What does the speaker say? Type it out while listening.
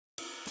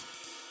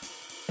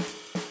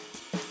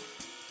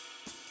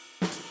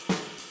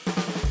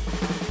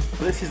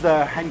This is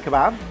the hen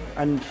kebab,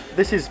 and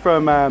this is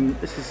from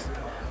this is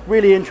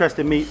really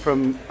interesting meat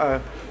from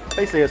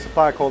basically a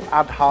supplier called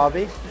Ad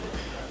Harvey.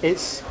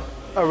 It's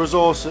a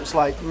resource that's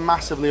like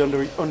massively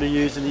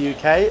underused in the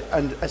UK,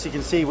 and as you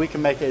can see, we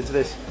can make it into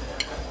this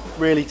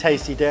really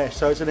tasty dish.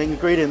 So it's an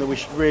ingredient that we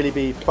should really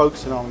be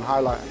focusing on and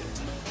highlighting.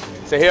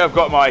 So here I've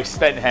got my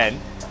spent hen.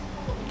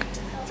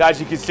 So as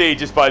you can see,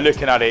 just by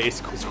looking at it,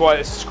 it's quite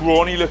a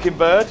scrawny looking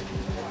bird.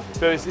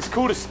 So it's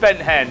called a spent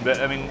hen,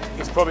 but I mean,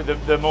 it's probably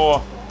the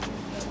more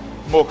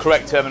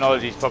correct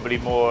terminology is probably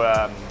more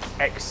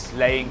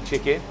egg-laying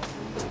chicken.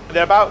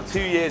 They're about 2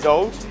 years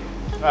old,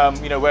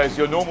 you know, whereas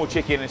your normal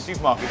chicken in a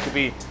supermarket could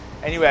be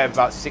anywhere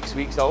about 6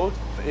 weeks old.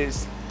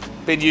 It's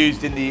been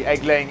used in the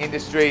egg-laying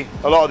industry.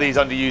 A lot of these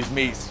underused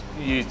meats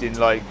are used in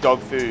like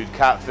dog food,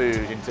 cat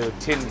food, into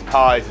tinned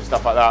pies and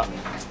stuff like that.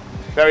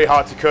 Very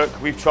hard to cook.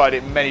 We've tried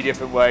it many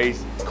different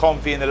ways.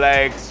 Confit in the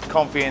legs,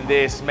 confit in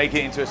this, make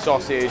it into a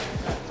sausage.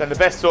 So the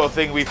best sort of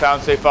thing we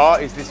found so far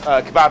is this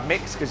kebab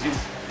mix, because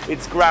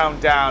it's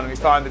ground down, and we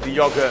find that the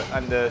yogurt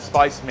and the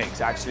spice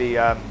mix actually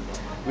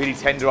really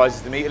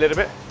tenderises the meat a little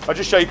bit. I'll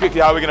just show you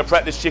quickly how we're going to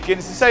prep this chicken.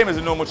 It's the same as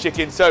a normal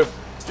chicken, so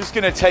just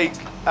going to take,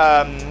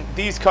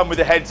 these come with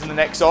the heads and the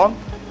necks on.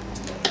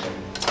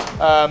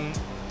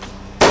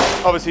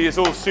 Obviously it's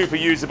all super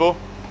usable.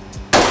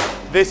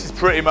 This is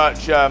pretty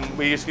much,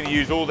 we're just going to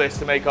use all this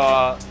to make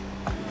our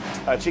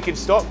chicken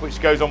stock,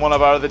 which goes on one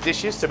of our other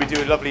dishes. So we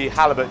do a lovely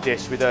halibut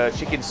dish with a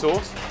chicken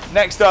sauce.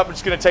 Next up, I'm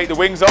just going to take the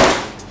wings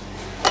off.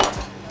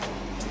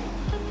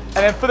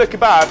 And then for the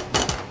kebab,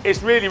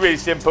 it's really, really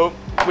simple.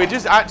 We're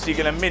just actually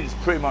going to mince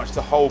pretty much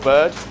the whole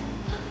bird.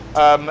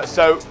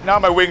 So now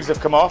my wings have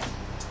come off,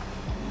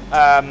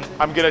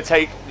 I'm going to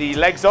take the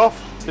legs off.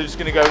 So just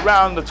going to go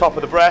round the top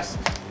of the breast.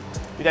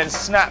 We then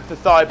snap the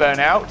thigh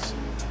bone out,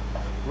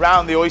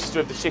 round the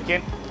oyster of the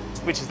chicken,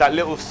 which is that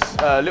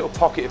little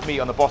pocket of meat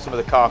on the bottom of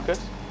the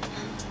carcass.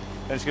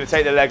 I'm just going to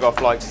take the leg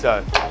off like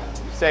so.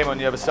 Same on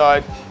the other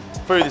side,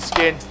 through the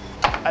skin,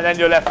 and then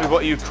you're left with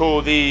what you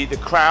call the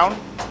crown.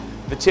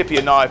 The tip of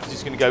your knife is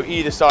just going to go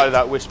either side of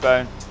that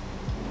wishbone,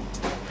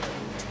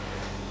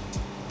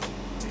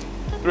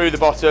 through the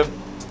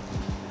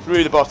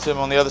bottom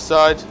on the other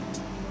side,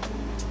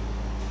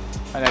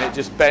 and then it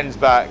just bends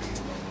back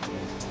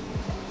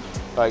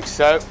like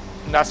so.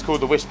 And that's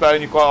called the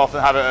wishbone. You quite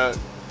often have it,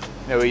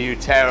 you know, where you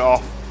tear it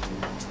off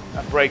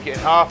and break it in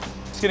half.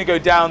 It's going to go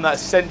down that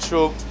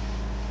central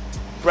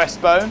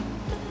breastbone,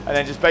 and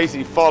then just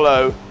basically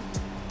follow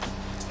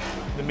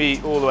the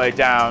meat all the way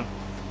down,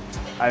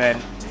 and then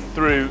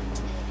through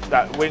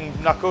that wing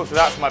knuckle. So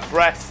that's my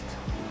breast,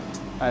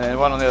 and then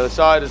one on the other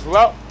side as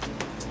well.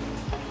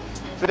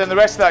 So then the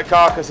rest of that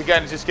carcass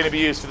again is just going to be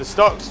used for the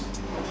stocks.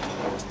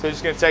 So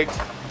just going to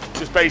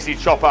just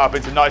basically chop it up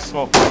into nice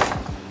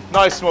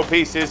small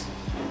pieces,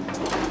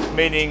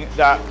 meaning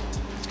that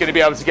it's going to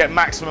be able to get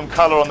maximum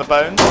colour on the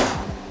bones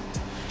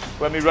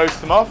when we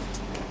roast them off.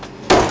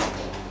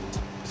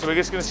 So we're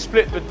just going to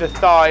split the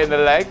thigh and the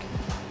leg.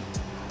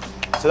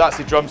 So that's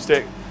the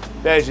drumstick,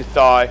 there's your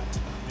thigh.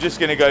 We're just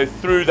going to go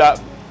through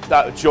that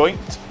joint,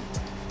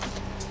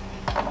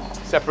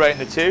 separating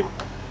the two.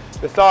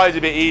 The thigh is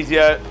a bit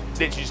easier.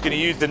 Literally just going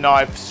to use the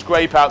knife,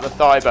 scrape out the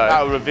thigh bone.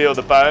 That will reveal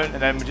the bone,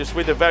 and then just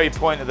with the very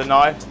point of the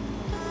knife,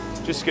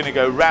 just going to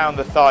go round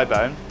the thigh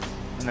bone,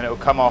 and then it will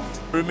come off.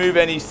 Remove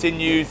any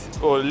sinews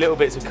or little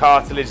bits of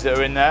cartilage that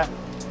are in there.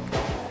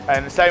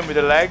 And the same with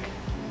the leg.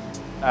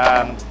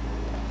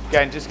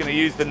 Again, just going to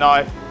use the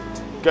knife,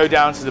 go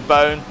down to the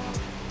bone,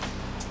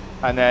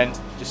 and then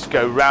just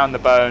go round the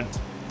bone,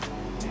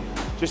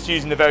 just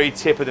using the very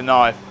tip of the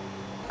knife.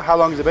 How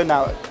long has it been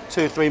now?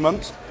 2 or 3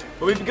 months?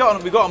 Well, we got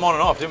them on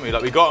and off, didn't we?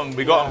 Like we got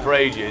them for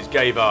ages,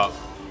 gave up,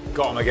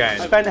 got them again.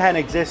 Spent hen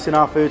exists in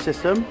our food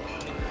system.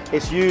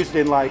 It's used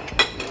in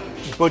like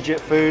budget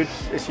foods.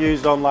 It's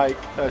used on like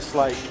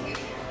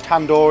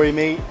tandoori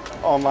meat,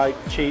 on like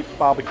cheap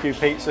barbecue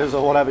pizzas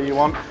or whatever you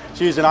want.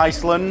 It's used in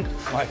Iceland.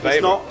 My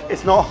favourite.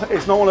 It's not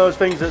one of those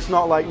things that's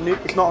not like new.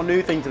 It's not a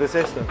new thing to the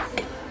system.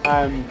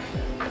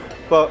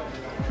 But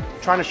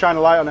trying to shine a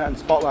light on it and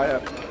spotlight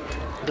it.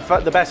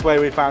 The best way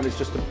we found is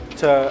just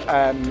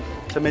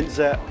to mince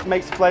it. It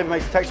makes the flavour,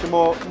 makes the texture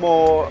more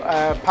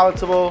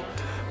palatable,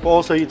 but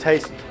also you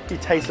taste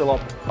a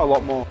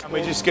lot more. And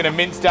we're just going to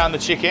mince down the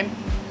chicken.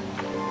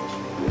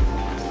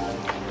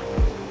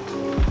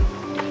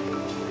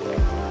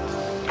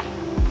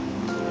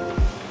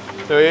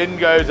 So in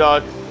goes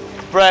our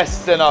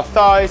breasts and our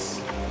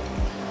thighs.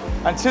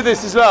 And to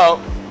this as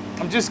well,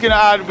 I'm just going to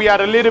add, we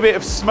add a little bit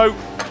of smoked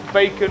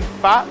bacon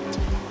fat.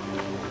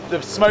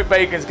 The smoked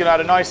bacon is going to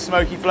add a nice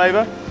smoky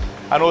flavour,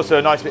 and also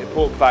a nice bit of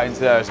pork fat into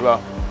there as well.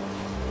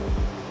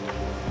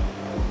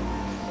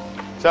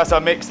 So that's our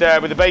mix there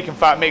with the bacon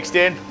fat mixed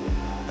in,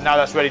 and now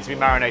that's ready to be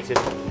marinated.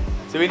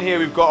 So in here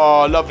we've got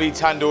our lovely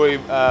tandoori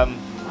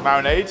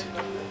marinade,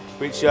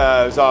 which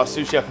is our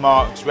sous chef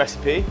Mark's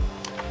recipe.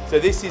 So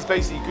this is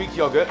basically Greek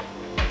yogurt.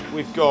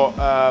 We've got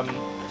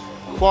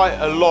quite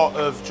a lot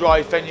of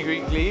dried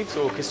fenugreek leaves,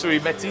 or kasuri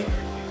methi.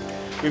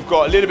 We've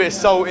got a little bit of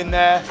salt in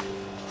there,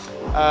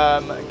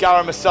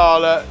 garam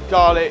masala,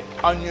 garlic,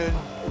 onion,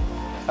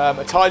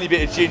 a tiny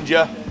bit of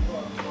ginger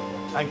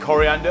and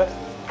coriander,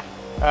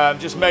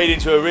 just made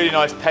into a really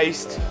nice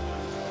paste.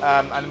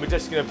 And we're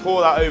just going to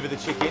pour that over the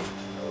chicken.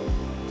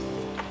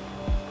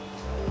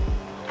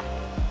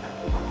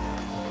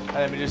 And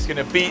then we're just going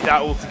to beat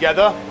that all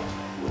together.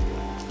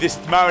 This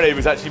marinade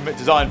was actually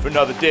designed for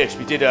another dish.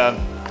 We did,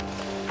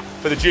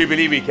 for the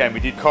Jubilee weekend, we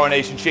did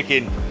coronation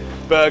chicken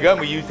burger,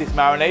 and we used this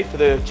marinade for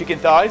the chicken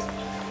thighs.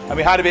 And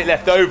we had a bit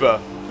left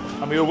over,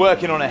 and we were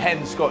working on a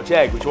hen Scotch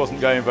egg, which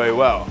wasn't going very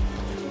well.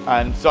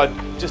 And so I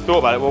just thought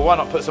about it, well, why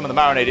not put some of the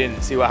marinade in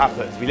and see what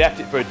happens? We left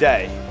it for a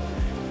day,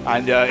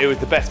 and it was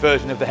the best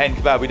version of the hen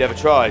kebab we'd ever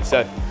tried.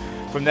 So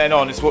from then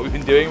on, it's what we've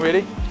been doing,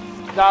 really.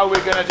 Now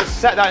we're going to just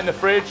set that in the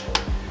fridge,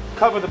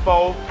 cover the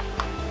bowl,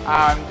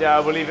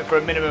 and we'll leave it for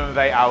a minimum of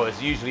 8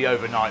 hours, usually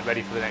overnight,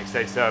 ready for the next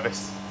day's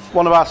service.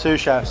 One of our sous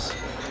chefs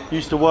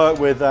used to work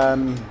with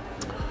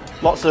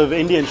lots of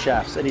Indian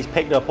chefs, and he's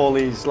picked up all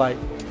these, like,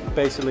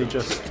 basically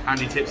just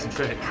handy tips and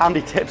tricks.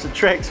 Handy tips and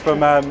tricks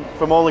from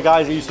all the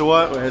guys he used to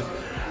work with,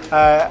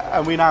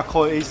 and we now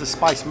call it, he's the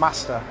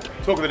Spicemaster.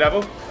 Talk of the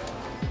devil.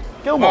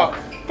 Gilmore,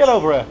 get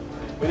over here.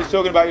 We're just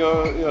talking about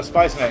your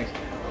spice mix.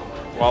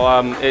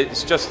 Well,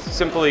 it's just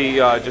simply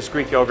just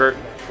Greek yogurt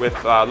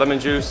with lemon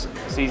juice,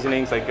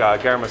 seasonings like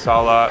garam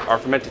masala, our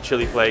fermented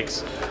chili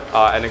flakes,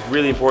 and a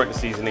really important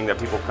seasoning that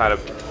people kind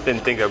of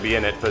didn't think would be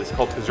in it, but it's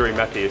called kasuri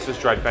methi. It's just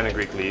dried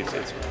fenugreek leaves.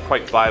 It's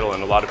quite vital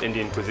in a lot of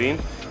Indian cuisine,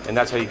 and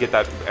that's how you get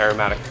that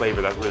aromatic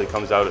flavor that really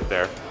comes out of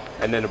there.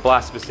 And then a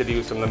blast of acidity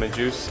with some lemon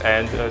juice,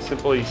 and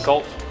simply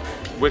salt,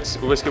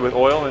 whisk it with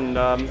oil, and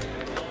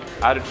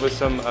add it with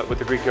some with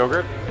the Greek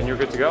yogurt, and you're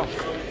good to go.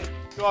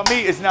 So our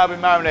meat has now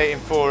been marinating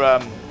for,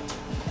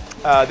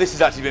 this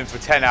has actually been for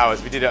 10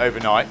 hours. We did it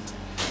overnight.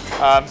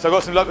 So I've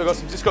got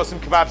some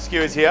kebab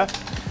skewers here.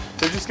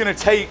 So I'm just going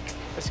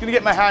to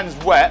get my hands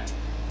wet.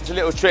 It's a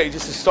little trick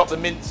just to stop the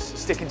mince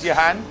sticking to your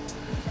hand.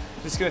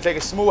 Just going to take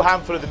a small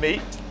handful of the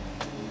meat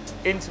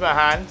into my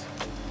hand,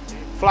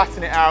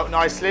 flatten it out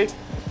nicely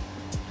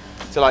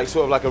to like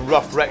sort of like a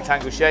rough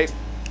rectangle shape,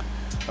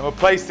 and we'll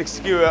place the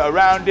skewer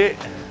around it,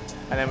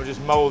 and then we'll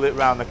just mold it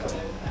around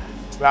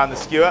the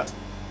skewer,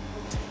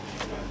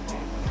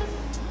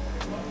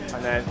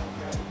 and then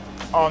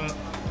on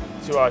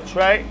to our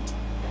tray,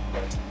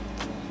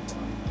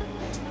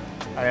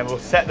 and then we'll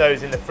set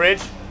those in the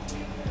fridge,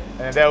 and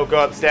then they'll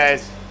go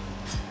upstairs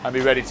and be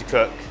ready to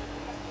cook.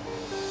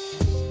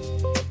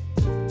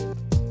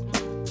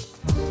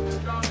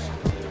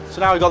 So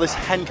now we've got this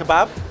hen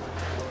kebab.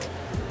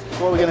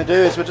 So what we're going to do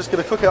is we're just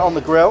going to cook it on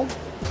the grill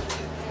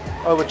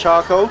over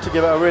charcoal to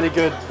give it a really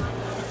good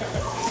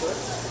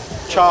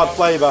charred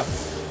flavour.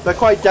 They're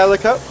quite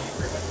delicate.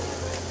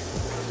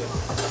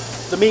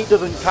 The meat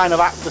doesn't kind of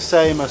act the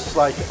same as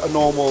like a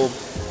normal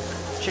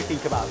chicken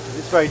kebab.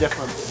 It's very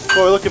different.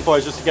 What we're looking for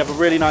is just to give a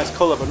really nice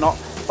colour but not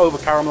over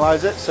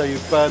caramelise it, so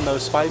you've burned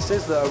those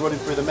spices that are running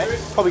through the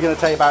mix. Probably going to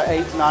take about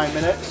 8 to 9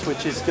 minutes,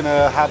 which is going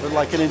to have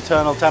like an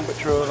internal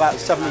temperature of about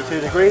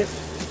 72 degrees.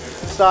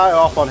 Start it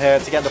off on here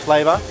to get the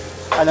flavour,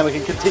 and then we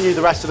can continue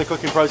the rest of the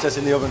cooking process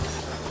in the oven.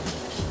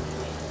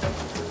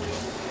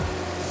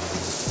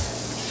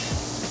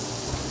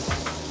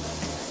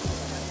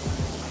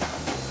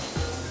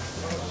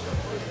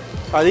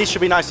 Right, these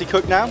should be nicely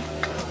cooked now.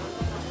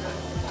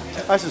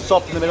 Nice and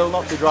soft in the middle,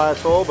 not too dry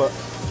at all, but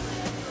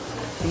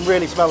you can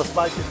really smell the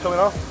spices coming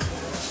off.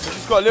 We've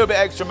just got a little bit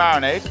extra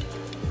marinade,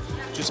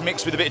 just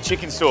mixed with a bit of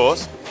chicken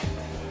sauce.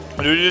 And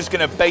we're just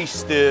going to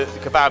baste the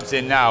kebabs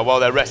in now while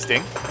they're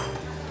resting.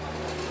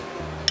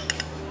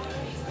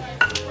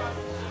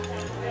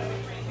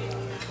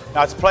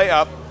 Now to plate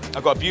up,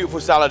 I've got a beautiful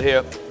salad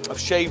here of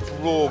shaved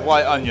raw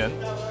white onion,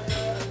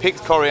 picked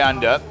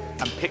coriander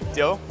and picked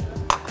dill.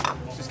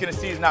 Just going to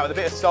season that with a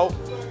bit of salt,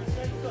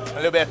 a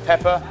little bit of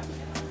pepper,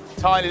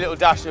 tiny little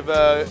dash of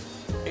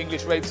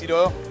English rapeseed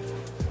oil.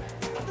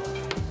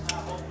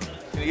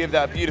 Going to give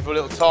that a beautiful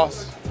little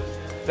toss.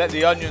 Let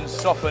the onions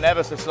soften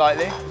ever so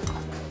slightly.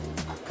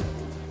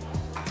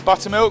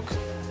 Buttermilk.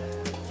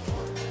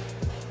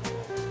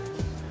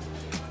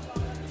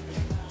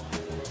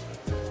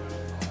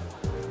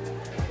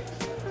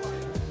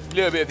 A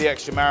little bit of the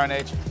extra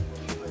marinade.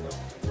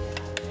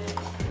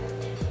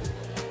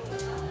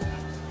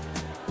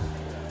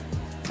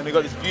 And we've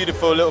got this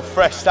beautiful little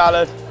fresh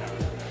salad.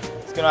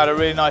 It's going to add a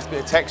really nice bit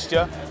of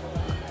texture.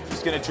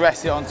 Just going to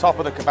dress it on top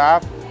of the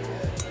kebab.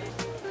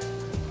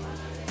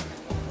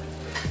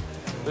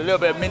 With a little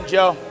bit of mint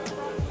gel.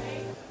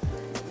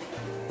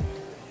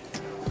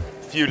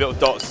 A few little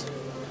dots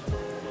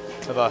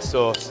of our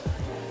sauce.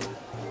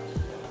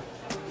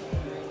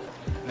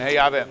 And there you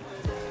have it.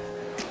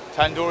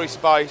 Tandoori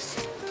spice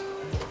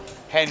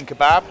hen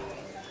kebab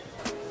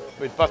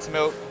with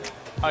buttermilk,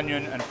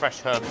 onion and fresh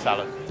herb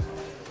salad.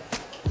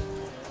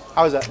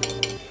 How is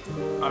it?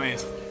 I mean,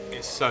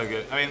 it's so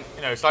good. I mean,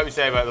 you know, it's like we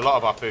say about a lot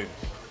of our food.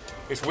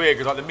 It's weird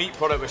because like the meat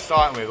product we're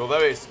starting with,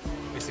 although it's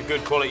a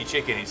good quality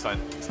chicken, it's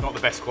not the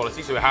best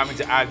quality, so we're having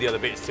to add the other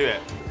bits to it.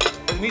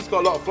 But the meat's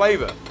got a lot of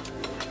flavour.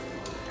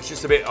 It's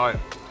just a bit,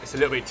 it's It's a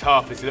little bit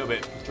tough, it's a little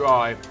bit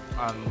dry.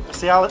 As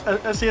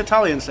the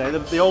Italians say,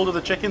 the older the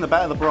chicken, the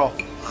better the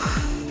broth.